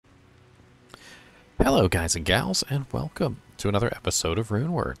Hello guys and gals, and welcome to another episode of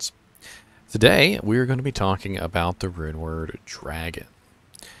Rune Words. Today we're going to be talking about the rune word dragon.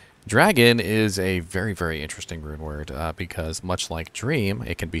 Dragon is a very interesting rune word because much like dream,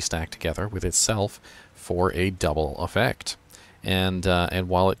 it can be stacked together with itself for a double effect. And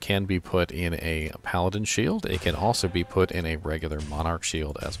while it can be put in a paladin shield, it can also be put in a regular monarch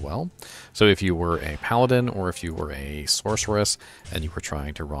shield as well. So if you were a paladin or if you were a sorceress and you were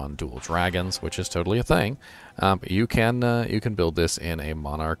trying to run dual dragons, which is totally a thing, you can build this in a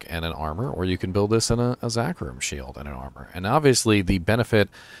monarch and an armor, or you can build this in a Zakrum shield and an armor. And obviously the benefit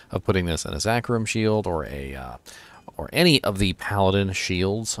of putting this in a Zakrum shield or any of the paladin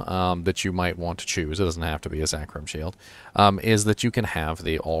shields that you might want to choose, it doesn't have to be a Zakrum shield, is that you can have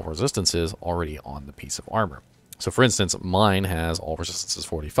the all resistances already on the piece of armor. So for instance, mine has all resistances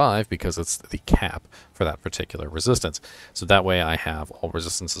 45 because it's the cap for that particular resistance. So that way I have all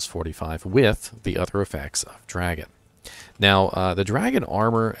resistances 45 with the other effects of dragon. Now, the dragon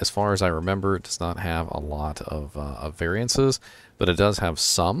armor, as far as I remember, does not have a lot of variances, but it does have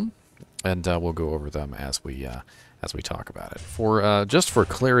some, and we'll go over them as we talk about it. For just for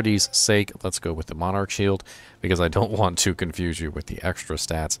clarity's sake, let's go with the Monarch Shield, because I don't want to confuse you with the extra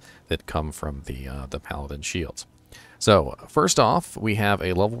stats that come from the Paladin Shields. So, first off, we have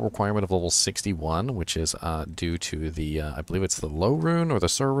a level requirement of level 61, which is due to the, I believe it's the low rune or the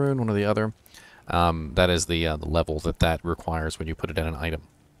Sur rune, one or the other. That is the level that requires when you put it in an item.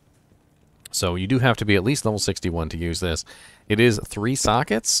 So you do have to be at least level 61 to use this. It is 3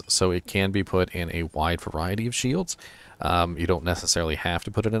 sockets, so it can be put in a wide variety of shields. You don't necessarily have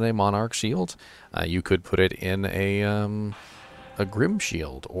to put it in a Monarch shield. You could put it in a Grim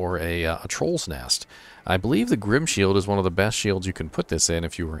shield or a Troll's Nest. I believe the Grim shield is one of the best shields you can put this in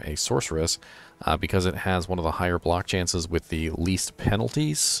if you were a sorceress, because it has one of the higher block chances with the least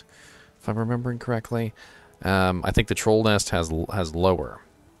penalties, if I'm remembering correctly. I think the Troll Nest has lower.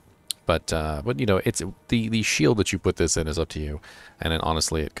 But you know, it's the shield that you put this in is up to you, and then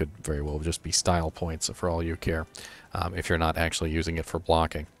honestly, it could very well just be style points for all you care, if you're not actually using it for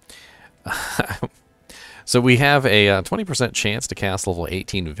blocking. So we have a 20% chance to cast level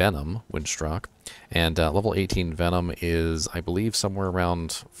 18 Venom when struck, and level 18 Venom is, I believe, somewhere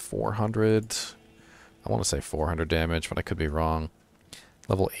around 400. I want to say 400 damage, but I could be wrong.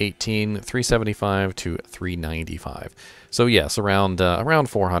 Level 18, 375 to 395. So yes, around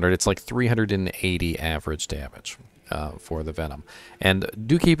 400. It's like 380 average damage for the Venom. And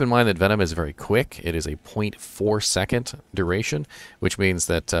do keep in mind that Venom is very quick. It is a 0.4 second duration, which means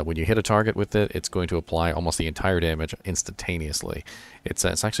that when you hit a target with it, it's going to apply almost the entire damage instantaneously. It's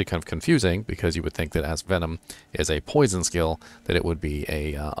actually kind of confusing because you would think that as Venom is a poison skill, that it would be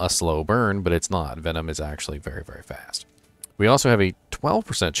a slow burn, but it's not. Venom is actually very fast. We also have a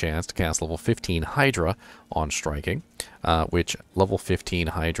 12% chance to cast level 15 Hydra on striking, which level 15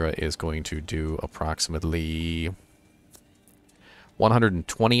 Hydra is going to do approximately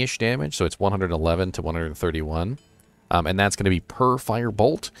 120-ish damage, so it's 111 to 131. And that's going to be per fire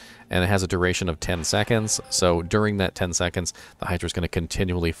bolt, and it has a duration of 10 seconds. So during that 10 seconds, the Hydra is going to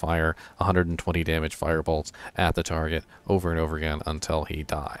continually fire 120 damage fire bolts at the target over and over again until he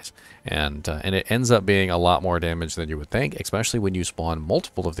dies. And it ends up being a lot more damage than you would think, especially when you spawn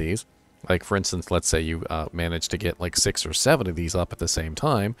multiple of these. Like, for instance, let's say you manage to get like 6 or 7 of these up at the same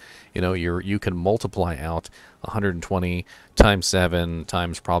time. You know, you can multiply out 120 times 7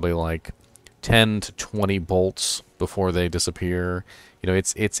 times probably like 10 to 20 bolts before they disappear. You know,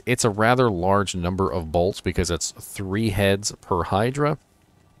 it's a rather large number of bolts because it's 3 heads per Hydra.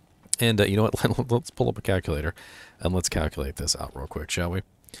 And you know what? Let's pull up a calculator and let's calculate this out real quick, shall we?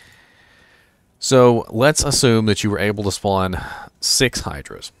 So let's assume that you were able to spawn 6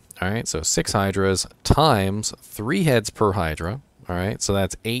 Hydras. All right, so 6 Hydras times 3 heads per Hydra. All right, so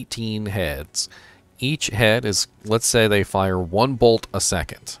that's 18 heads. Each head is, let's say they fire 1 bolt a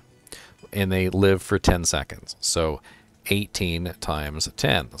second, and they live for 10 seconds. So 18 times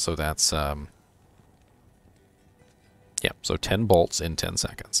 10. So that's, yeah, so 10 bolts in 10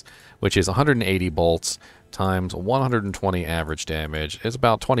 seconds, which is 180 bolts times 120 average damage is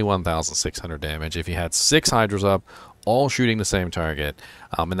about 21,600 damage if you had 6 Hydras up, all shooting the same target,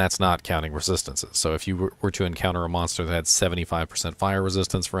 and that's not counting resistances. So if you were to encounter a monster that had 75% fire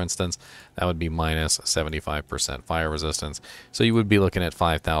resistance, for instance, that would be minus 75% fire resistance. So you would be looking at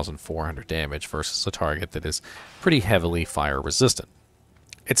 5,400 damage versus a target that is pretty heavily fire resistant.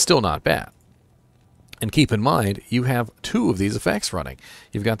 It's still not bad. And keep in mind, you have 2 of these effects running.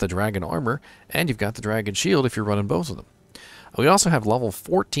 You've got the Dragon Armor, and you've got the Dragon Shield if you're running both of them. We also have level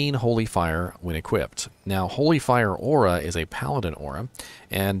 14 Holy Fire when equipped. Now, Holy Fire Aura is a Paladin Aura,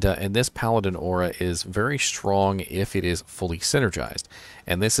 and this Paladin Aura is very strong if it is fully synergized.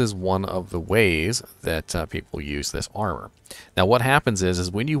 And this is one of the ways that people use this armor. Now, what happens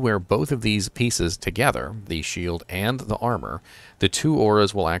is when you wear both of these pieces together, the shield and the armor, the two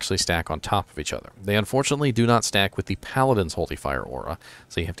auras will actually stack on top of each other. They unfortunately do not stack with the Paladin's Holy Fire Aura,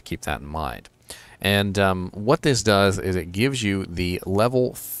 so you have to keep that in mind. And what this does is it gives you the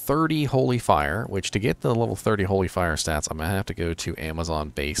level 30 Holy Fire, which to get the level 30 Holy Fire stats, I'm going to have to go to Amazon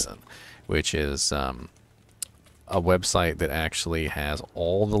Basin, which is a website that actually has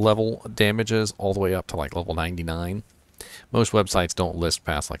all the level damages all the way up to like level 99. Most websites don't list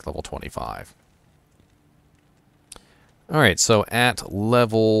past like level 25. All right, so at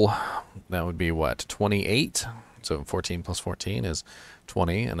level, that would be what, 28? So 14 plus 14 is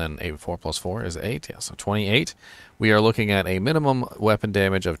 20, and then 4 plus 4 is 8. Yeah, so 28. We are looking at a minimum weapon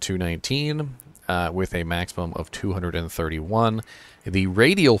damage of 219 with a maximum of 231. The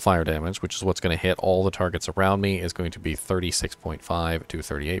radial fire damage, which is what's going to hit all the targets around me, is going to be 36.5 to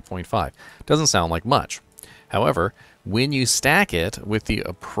 38.5. Doesn't sound like much. However, when you stack it with the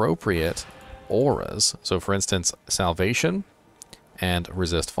appropriate auras, so for instance, Salvation and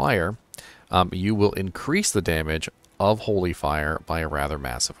Resist Fire, you will increase the damage of Holy Fire by a rather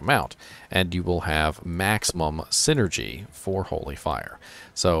massive amount, and you will have maximum synergy for Holy Fire.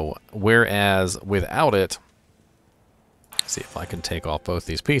 So, whereas without it, see if I can take off both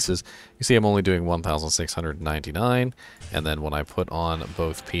these pieces, you see I'm only doing 1,699, and then when I put on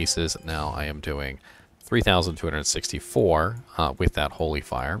both pieces, now I am doing 3,264 with that Holy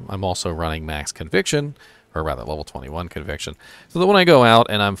Fire. I'm also running Max Conviction, or rather level 21 Conviction, so that when I go out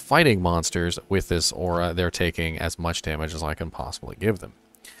and I'm fighting monsters with this aura, they're taking as much damage as I can possibly give them.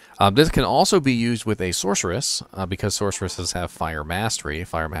 This can also be used with a sorceress, because sorceresses have Fire Mastery.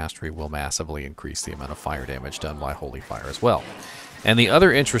 Fire Mastery will massively increase the amount of fire damage done by Holy Fire as well. And the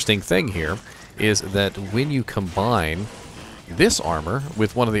other interesting thing here is that when you combine this armor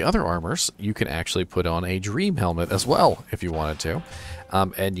with one of the other armors, you can actually put on a Dream Helmet as well, if you wanted to.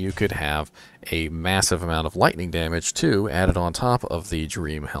 And you could have a massive amount of lightning damage, too, added on top of the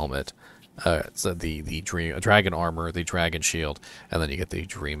Dream Helmet. So the Dragon Armor, the Dragon Shield, and then you get the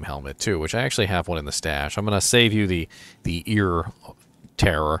Dream Helmet, too, which I actually have one in the stash. I'm going to save you the ear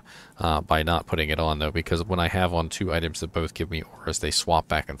terror by not putting it on, though, because when I have on two items that both give me auras, they swap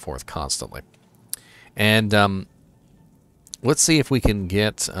back and forth constantly. And let's see if we can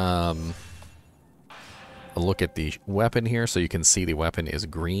get a look at the weapon here, so you can see the weapon is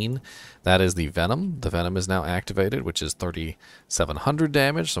green. That is the Venom. The Venom is now activated, which is 3,700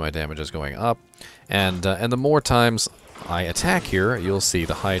 damage, so my damage is going up. And the more times I attack here, you'll see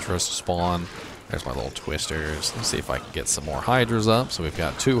the Hydras spawn. There's my little twisters. Let's see if I can get some more Hydras up. So we've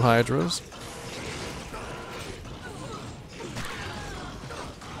got 2 Hydras.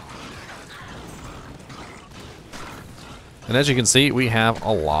 And as you can see, we have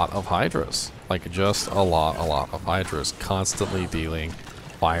a lot of Hydras. Like, just a lot of Hydras, constantly dealing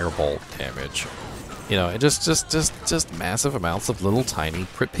firebolt damage. You know, just massive amounts of little tiny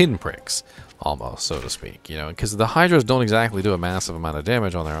pinpricks, almost, so to speak. You know, because the Hydras don't exactly do a massive amount of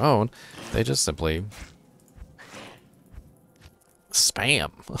damage on their own. They just simply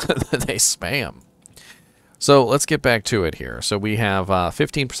spam. They spam. So let's get back to it here. So we have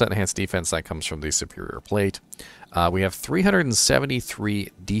 15% enhanced defense that comes from the superior plate. We have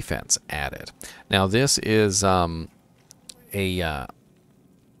 373 defense added. Now this is I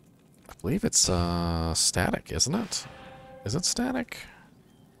believe it's static, isn't it? Is it static?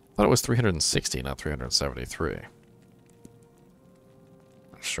 I thought it was 360, not 373.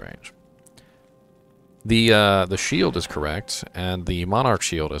 That's strange. The shield is correct, and the Monarch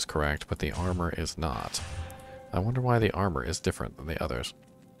shield is correct, but the armor is not. I wonder why the armor is different than the others.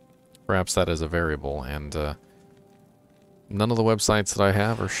 Perhaps that is a variable, and none of the websites that I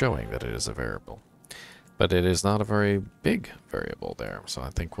have are showing that it is a variable. But it is not a very big variable there, so I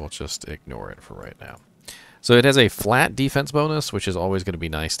think we'll just ignore it for right now. So it has a flat defense bonus, which is always going to be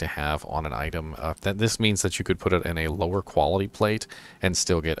nice to have on an item. This means that you could put it in a lower quality plate and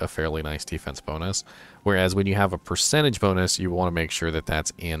still get a fairly nice defense bonus. Whereas when you have a percentage bonus, you want to make sure that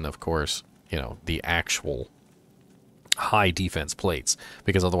that's in, of course, you know, the actual high defense plates,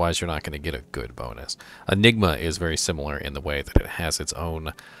 because otherwise you're not going to get a good bonus. Enigma is very similar in the way that it has its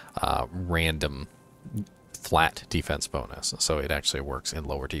own random flat defense bonus, so it actually works in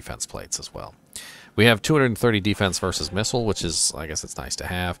lower defense plates as well. We have 230 defense versus missile, which is, I guess it's nice to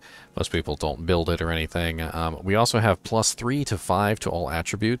have. Most people don't build it or anything. We also have +3 to 5 to all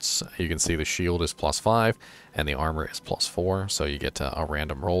attributes. You can see the shield is +5 and the armor is +4, so you get a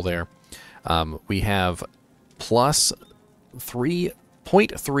random roll there. We have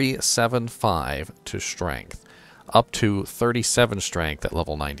 +3.375 to strength, up to 37 strength at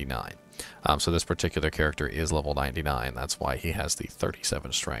level 99. So this particular character is level 99. That's why he has the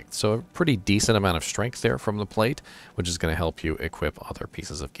 37 strength. So a pretty decent amount of strength there from the plate, which is going to help you equip other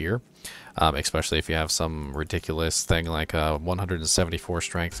pieces of gear, especially if you have some ridiculous thing like a 174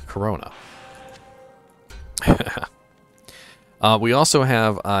 strength Corona. We also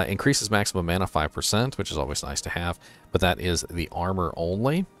have increases maximum mana 5%, which is always nice to have, but that is the armor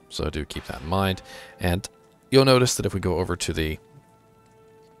only, so do keep that in mind. And you'll notice that if we go over to the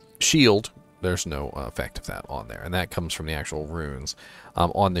shield, there's no effect of that on there, and that comes from the actual runes.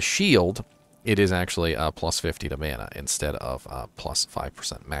 On the shield, it is actually +50 to mana instead of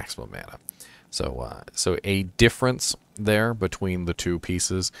 +5% maximum mana. So a difference there between the two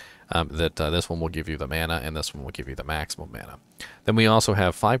pieces, that this one will give you the mana and this one will give you the maximum mana. Then we also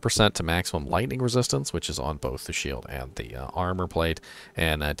have 5% to maximum lightning resistance, which is on both the shield and the armor plate,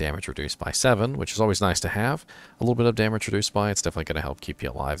 and damage reduced by 7, which is always nice to have. A little bit of damage reduced by, it's definitely going to help keep you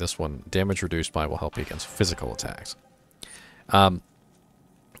alive. This one, damage reduced by, will help you against physical attacks.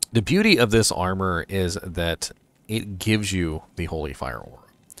 The beauty of this armor is that it gives you the Holy Fire Aura.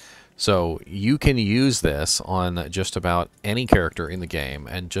 So you can use this on just about any character in the game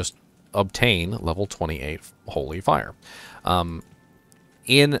and just obtain level 28 Holy Fire.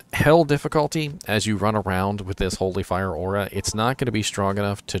 In Hell difficulty, as you run around with this Holy Fire Aura, it's not going to be strong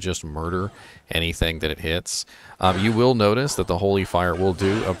enough to just murder anything that it hits. You will notice that the Holy Fire will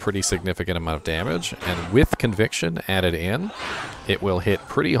do a pretty significant amount of damage, and with Conviction added in, it will hit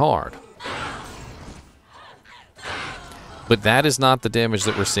pretty hard. But that is not the damage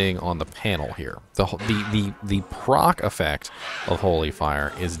that we're seeing on the panel here. The proc effect of Holy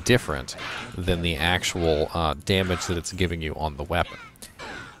Fire is different than the actual damage that it's giving you on the weapon.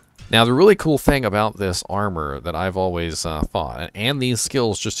 Now, the really cool thing about this armor that I've always thought, and these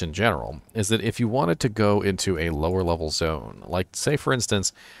skills just in general, is that if you wanted to go into a lower level zone, like say for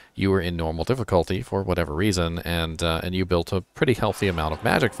instance, you were in normal difficulty for whatever reason, and you built a pretty healthy amount of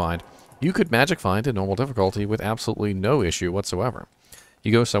magic find, you could magic find in normal difficulty with absolutely no issue whatsoever.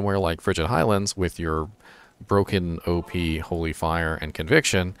 You go somewhere like Frigid Highlands with your broken OP Holy Fire and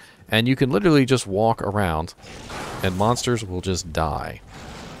Conviction, and you can literally just walk around, and monsters will just die.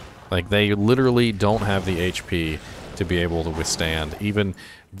 Like, they literally don't have the HP to be able to withstand even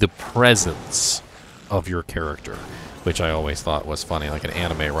the presence of your character, which I always thought was funny, like an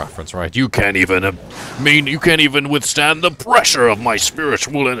anime reference, right? You can't even withstand the pressure of my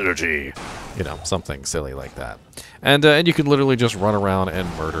spiritual energy. You know, something silly like that. And you can literally just run around and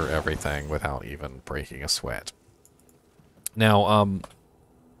murder everything without even breaking a sweat. Now,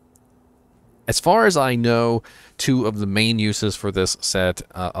 as far as I know, two of the main uses for this set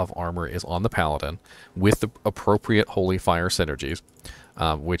of armor is on the Paladin, with the appropriate Holy Fire synergies.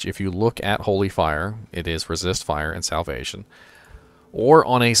 Which, if you look at Holy Fire, it is Resist Fire and Salvation. Or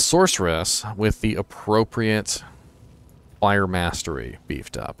on a Sorceress with the appropriate Fire Mastery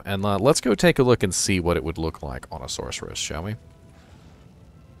beefed up. And let's go take a look and see what it would look like on a Sorceress, shall we?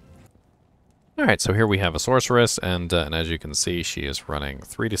 Alright, so here we have a Sorceress, and as you can see, she is running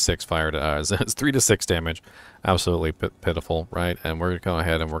 3 to 6 fire, 3 to 6 damage. Absolutely pitiful, right? And we're going to go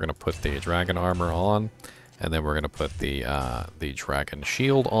ahead and we're going to put the Dragon Armor on. And then we're going to put the Dragon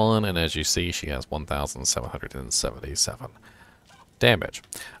Shield on, and as you see, she has 1,777 damage.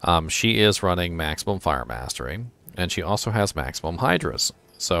 She is running maximum Fire Mastery, and she also has maximum Hydras.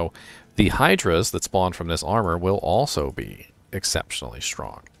 So the Hydras that spawn from this armor will also be exceptionally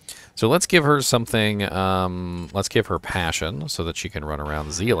strong. So let's give her something, let's give her Passion so that she can run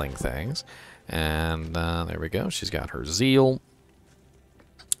around zealing things. And there we go, she's got her Zeal.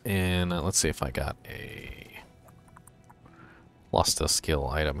 And let's see if I got a plus a skill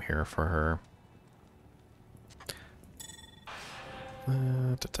item here for her.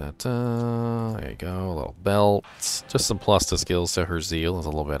 There you go, a little belt. Just some plus to skills to her Zeal is a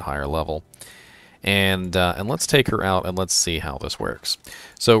little bit higher level. And let's take her out and let's see how this works.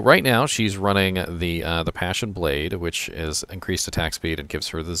 So right now she's running the Passion Blade, which is increased attack speed and gives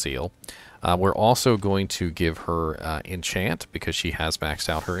her the Zeal. We're also going to give her Enchant because she has maxed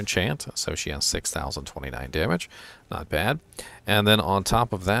out her Enchant, so she has 6,029 damage. Not bad. And then on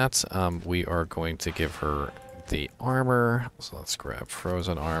top of that, we are going to give her the armor. So let's grab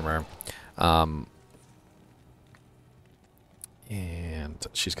Frozen Armor. And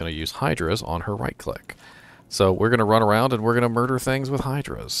she's going to use Hydras on her right click. So we're going to run around and we're going to murder things with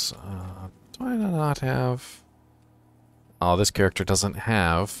Hydras. Do I not have... Oh, this character doesn't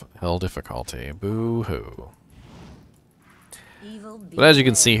have hell difficulty. Boo-hoo. But as you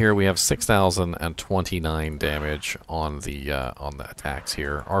can see here, we have 6,029 damage on the attacks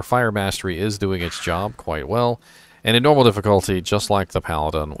here. Our Fire Mastery is doing its job quite well. And in normal difficulty, just like the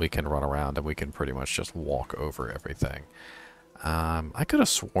Paladin, we can run around and we can pretty much just walk over everything. I could have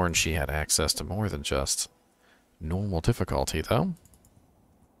sworn she had access to more than just normal difficulty, though.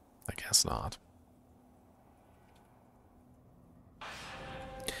 I guess not.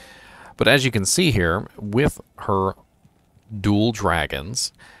 But as you can see here, with her dual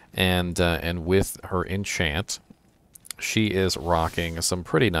dragons and with her enchant, she is rocking some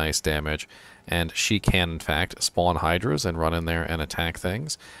pretty nice damage, and she can in fact spawn Hydras and run in there and attack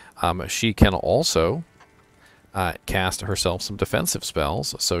things. She can also cast herself some defensive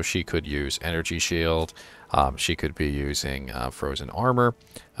spells, so she could use Energy Shield, she could be using Frozen Armor,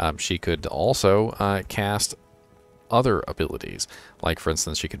 she could also cast other abilities, like for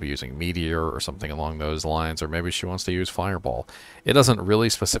instance she could be using Meteor or something along those lines, or maybe she wants to use Fireball. It doesn't really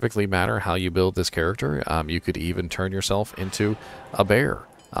specifically matter how you build this character. You could even turn yourself into a bear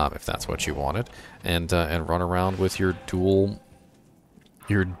if that's what you wanted, and run around with your dual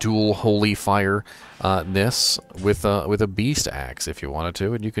holy fire ness with a beast axe if you wanted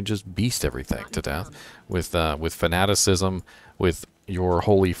to, and you can just beast everything to death with fanaticism, with your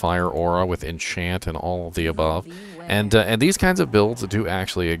holy fire aura, with enchant and all of the above. And these kinds of builds do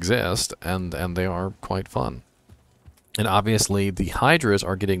actually exist, and they are quite fun. And obviously the Hydras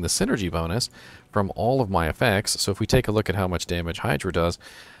are getting the synergy bonus from all of my effects. So if we take a look at how much damage Hydra does,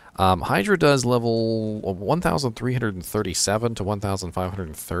 Hydra does level 1,337 to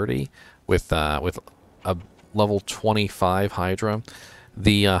 1,530 with a level 25 Hydra.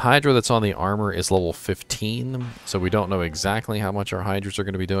 The Hydra that's on the armor is level 15, so we don't know exactly how much our Hydras are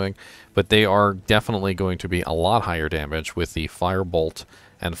going to be doing, but they are definitely going to be a lot higher damage with the Firebolt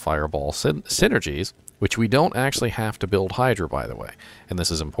and Fireball synergies, which we don't actually have to build Hydra, by the way, and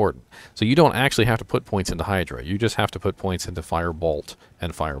this is important. So you don't actually have to put points into Hydra, you just have to put points into Firebolt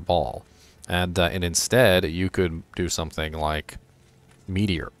and Fireball. And instead, you could do something like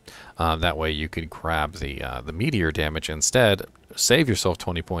Meteor. That way you could grab the Meteor damage instead, save yourself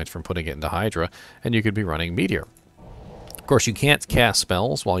 20 points from putting it into Hydra, and you could be running Meteor. Of course, you can't cast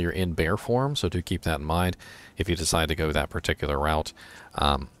spells while you're in bear form, so do keep that in mind if you decide to go that particular route,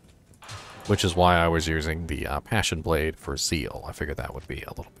 which is why I was using the Passion Blade for Zeal. I figured that would be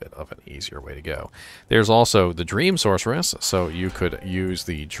a little bit of an easier way to go. There's also the Dream Sorceress, so you could use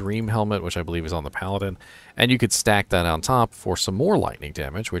the Dream Helmet, which I believe is on the Paladin, and you could stack that on top for some more lightning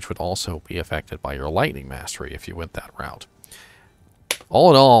damage, which would also be affected by your Lightning Mastery if you went that route. All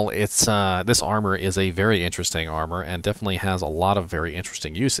in all, it's this armor is a very interesting armor and definitely has a lot of very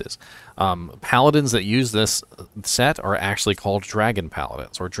interesting uses. Paladins that use this set are actually called Dragon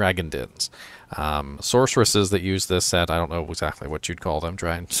Paladins or Dragondins. Sorceresses that use this set, I don't know exactly what you'd call them.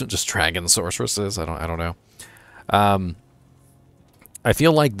 Just Dragon Sorceresses. I don't know. I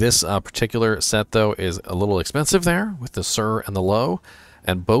feel like this particular set though is a little expensive there with the Sur and the Low,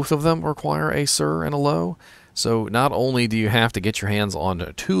 and both of them require a Sur and a Low. So not only do you have to get your hands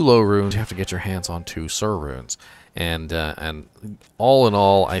on 2 low runes, you have to get your hands on 2 Sur runes. And all in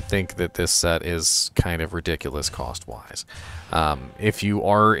all, I think that this set is kind of ridiculous cost-wise. If you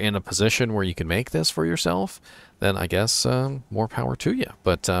are in a position where you can make this for yourself, then I guess more power to you.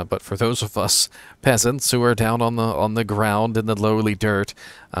 But for those of us peasants who are down on the ground in the lowly dirt,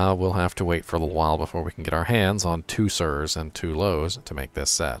 we'll have to wait for a little while before we can get our hands on 2 Surs and 2 Lows to make this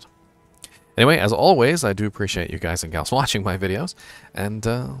set. Anyway, as always, I do appreciate you guys and gals watching my videos, and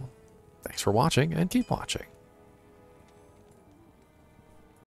thanks for watching, and keep watching.